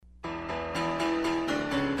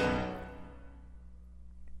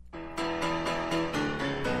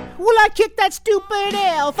Will I kick that stupid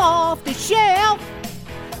elf off the shelf?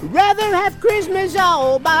 Rather have Christmas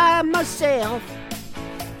all by myself.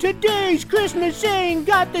 Today's Christmas ain't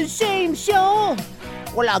got the same show.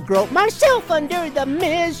 Well, I'll grope myself under the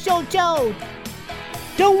mistletoe.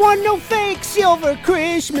 Don't want no fake silver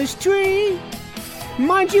Christmas tree.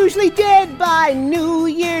 Mine's usually dead by New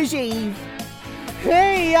Year's Eve.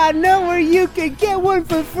 Hey, I know where you can get one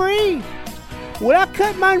for free. Well, I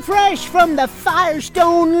cut mine fresh from the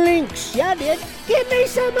Firestone Links. Yeah, I did. Give me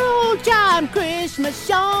some old-time Christmas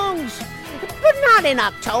songs. But not in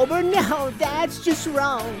October, no, that's just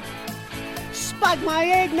wrong. Spike my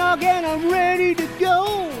eggnog and I'm ready to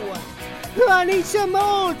go. I need some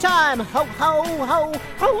old-time ho-ho-ho,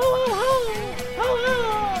 ho-ho-ho,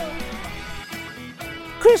 ho-ho.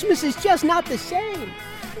 Christmas is just not the same.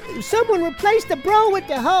 Someone replaced the bro with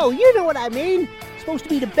the hoe, you know what I mean. It's supposed to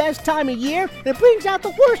be the best time of year, and it brings out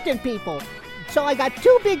the worst in people. So I got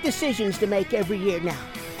two big decisions to make every year now.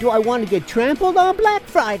 Do I want to get trampled on Black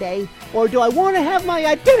Friday, or do I want to have my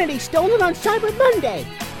identity stolen on Cyber Monday?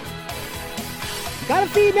 Got a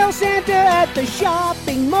female Santa at the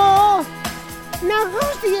shopping mall. Now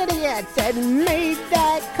who's the idiot that made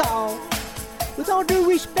that call? With all due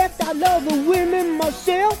respect, I love the women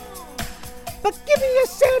myself, but give me a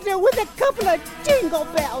Santa with a couple of jingle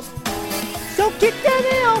bells. So kick that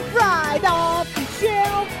elf right off the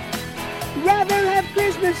shelf. Rather have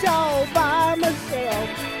Christmas all by myself.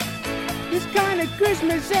 This kind of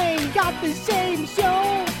Christmas ain't got the same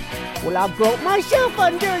show. Well, I'll grope myself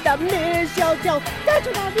under the mistletoe. That's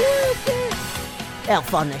what I'm looking.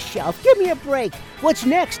 Elf on the shelf, give me a break. What's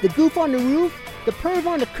next? The goof on the roof? The perv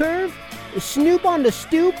on the curve? The snoop on the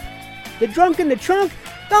stoop? The drunk in the trunk?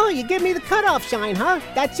 Oh, you give me the cutoff sign, huh?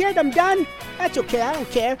 That's it? I'm done? That's okay, I don't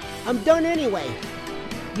care. I'm done anyway.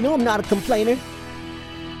 You know I'm not a complainer.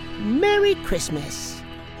 Merry Christmas,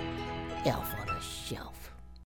 Elf.